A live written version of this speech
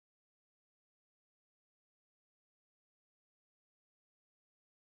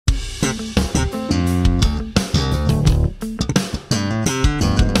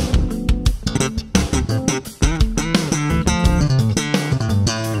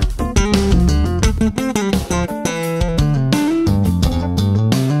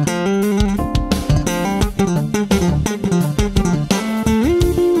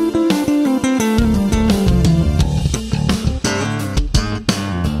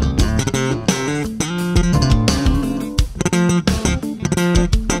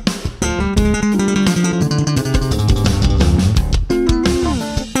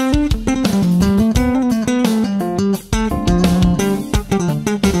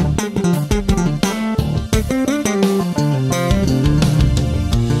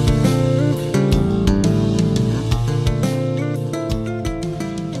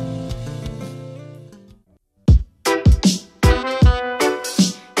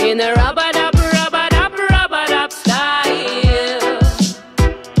in a rubber-dub style.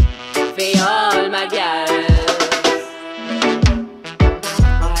 For all my girls,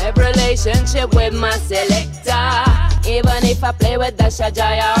 I have relationship with my selector. Even if I play with the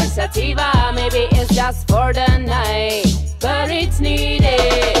Shajaya or Sativa, maybe it's just for the night, but it's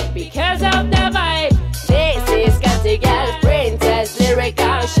needed because of the vibe. This is Castigal Princess,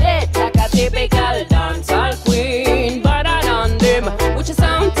 lyrical shit like a typical dancehall queen. But I done them with your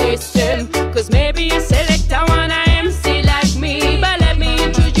sound system, cause maybe you select a one MC like me. But let me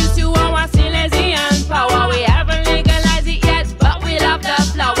introduce you our Silesian power. We haven't legalized it yet, but we love the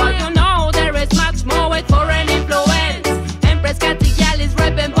flower. You know there is much more with foreign influence. Empress Castigal is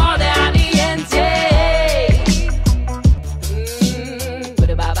repping for the audience, yeah.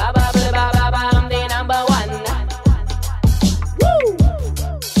 I'm the number one. Woo!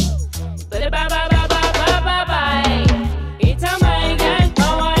 It's a mic and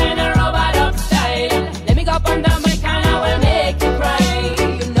power and a robot up style. Let me go up on the mic and I will make you cry.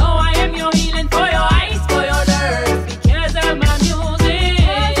 You know I am your healing for your eyes, for your nerves, because of my music.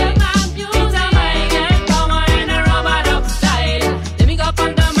 It's a mic and power and a robot up style. Let me go up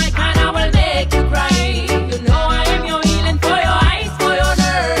on the mic and I will make you cry. You know I am your healing for your eyes, for your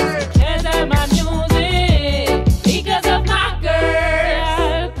nerves, because of my music, because of my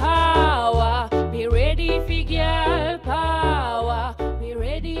girl power. Be ready for girl power. Be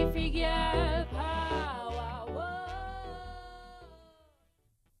ready for girl power. Whoa.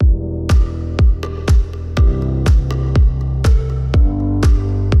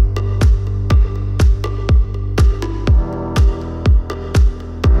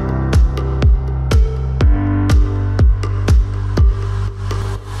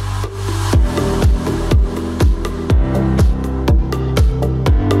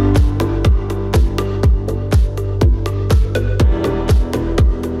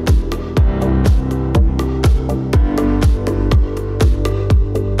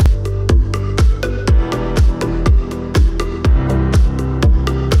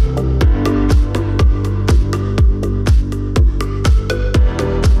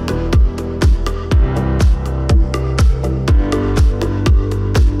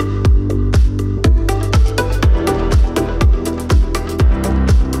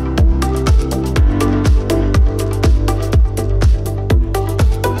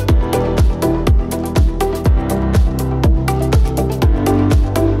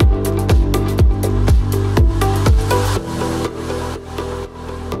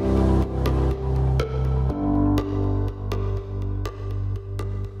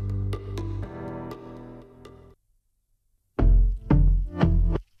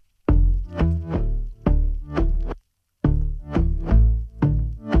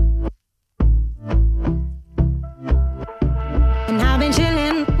 And I've been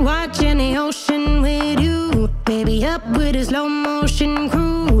chillin', watching the ocean with you. Baby up with a slow motion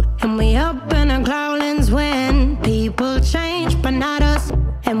crew. And we up in our cloudlands when people change, but not us.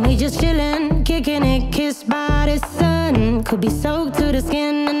 And we just chillin', kicking it, kissed by the sun. Could be soaked to the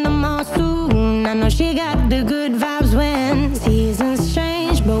skin in the mall soon. I know she got the good vibes when seasons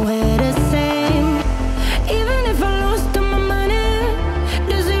change, but we're the same. Even if I lost all my money,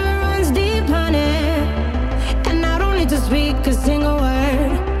 the zero runs deep, honey. And I don't need to speak a single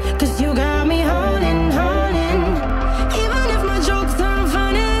word, cause you got me holding, holding. Even if my jokes aren't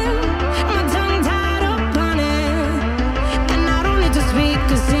funny, my tongue tied up on it. And I don't need to speak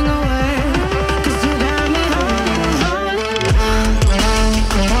a single word, cause you got me holding, holding.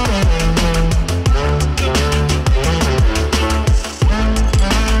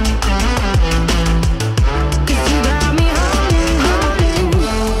 Cause you got me holding, holding.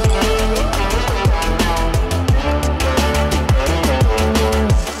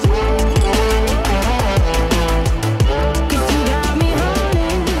 Cause you got me holding.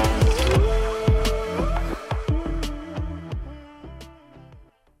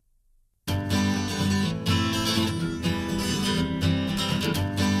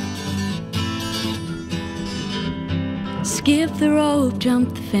 Skip the rope,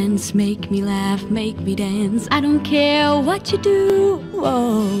 jump the fence, make me laugh, make me dance. I don't care what you do,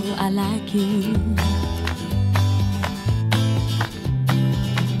 oh, I like you.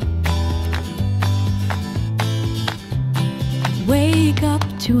 Wake up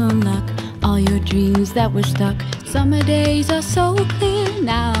to unlock all your dreams that were stuck. Summer days are so clear,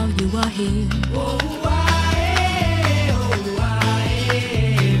 now you are here.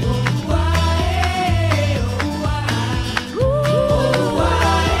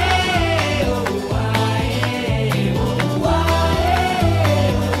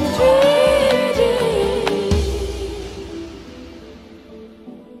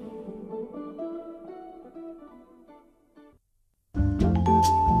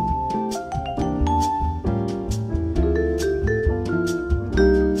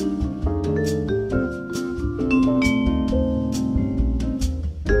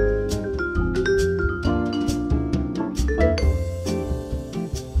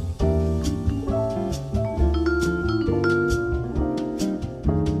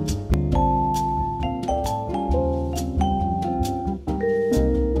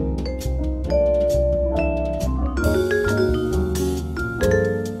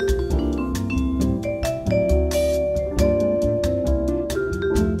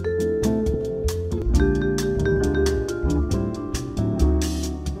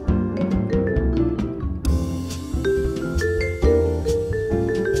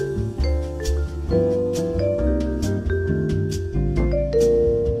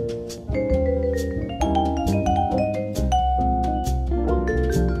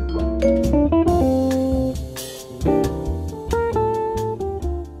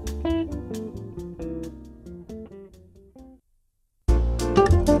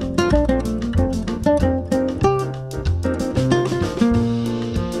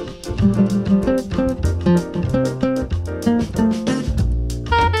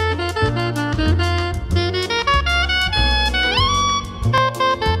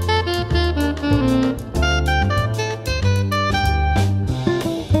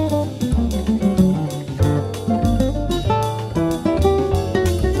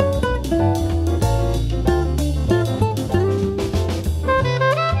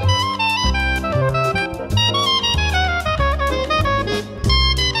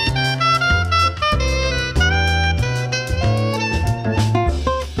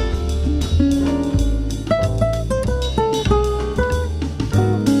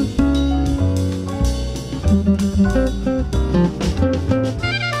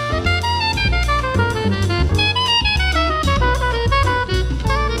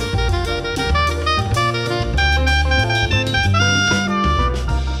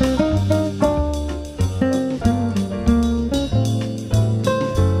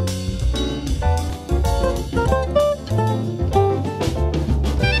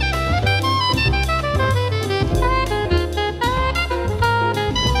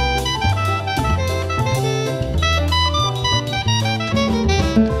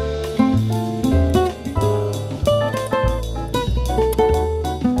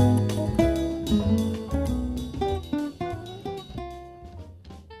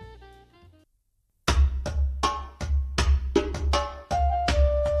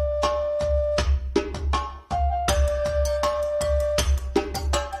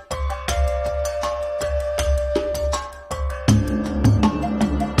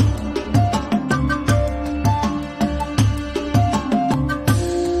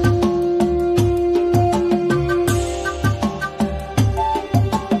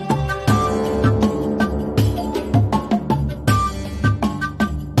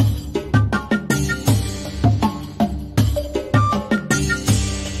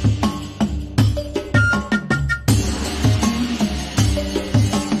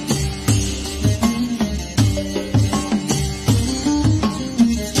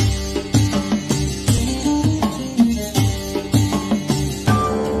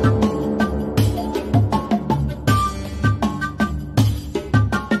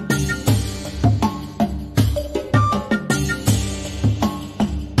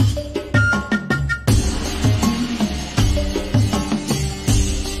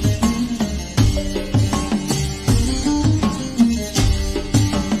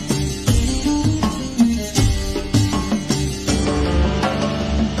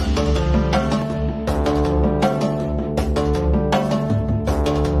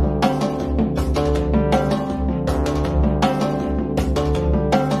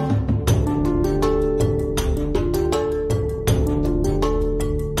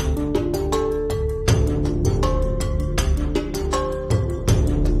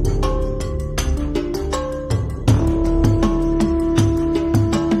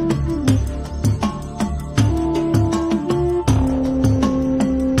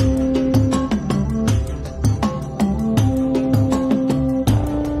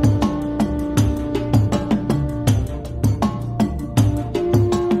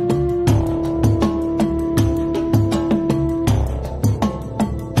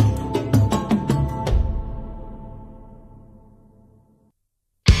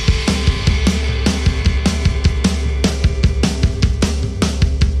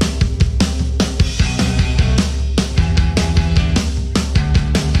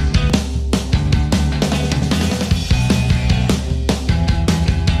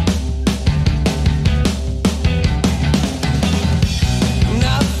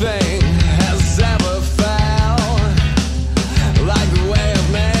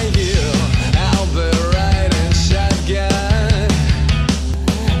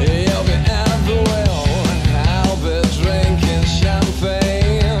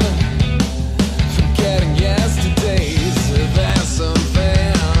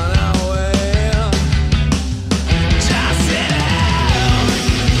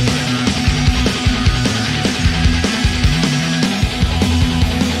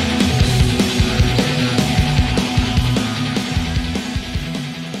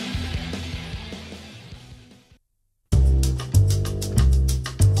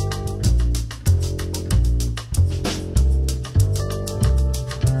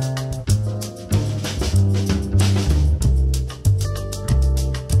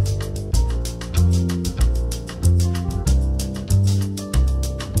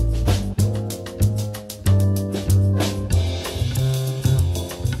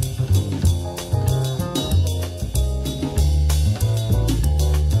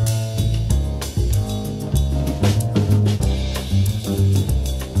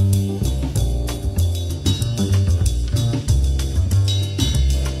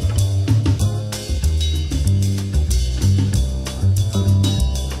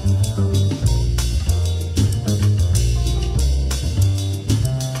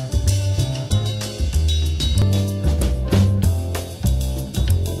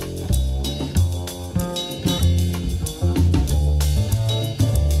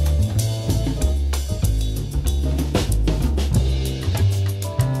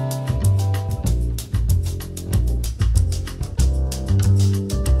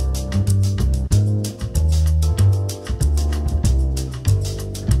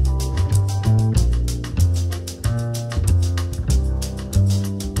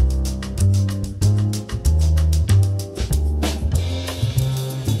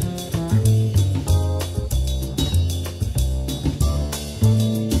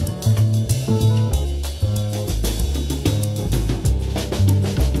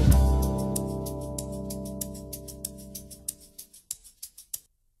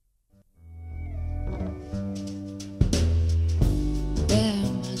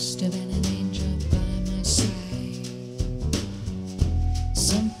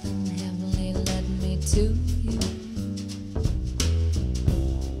 Something heavenly led me to you.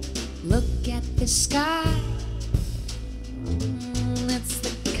 Look at the sky, it's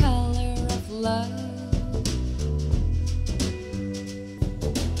the color of love.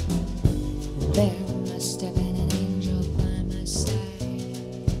 There must have been an angel by my side.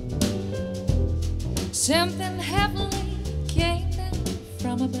 Something heavenly came down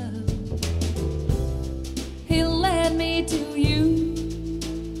from above. He led me to you.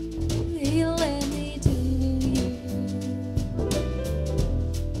 He led me to you.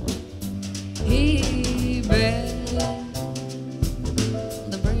 He built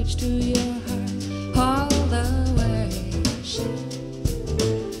the bridge to your heart all the way.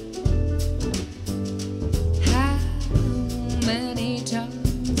 How many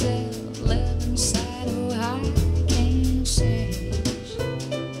times they'll live inside, oh, I can't say.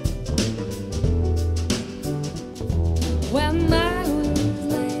 When I was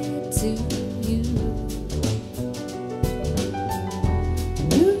led to you,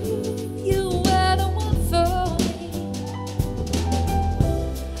 you were the one for me.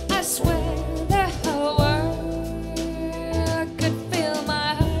 I swear the whole world could feel my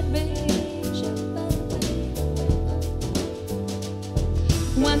heartbeat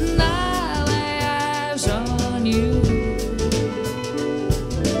when I lay eyes on you.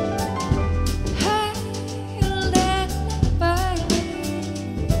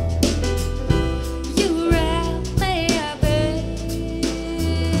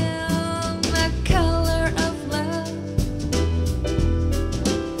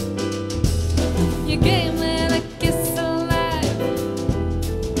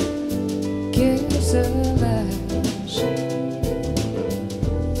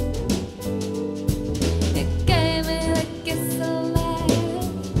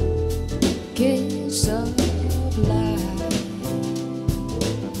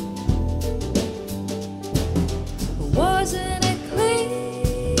 Wasn't it clear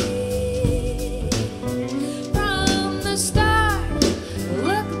from the start?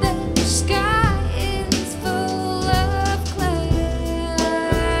 Look, the sky is full of clouds.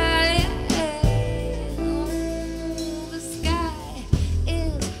 The sky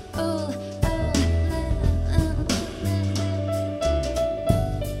is full of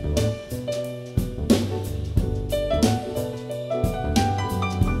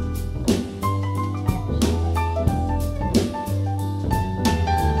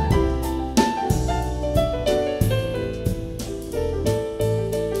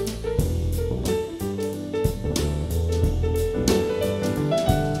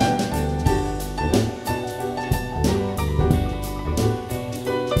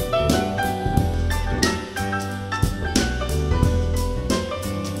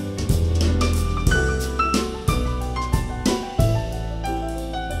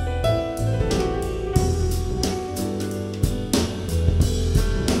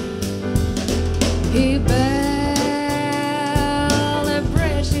he better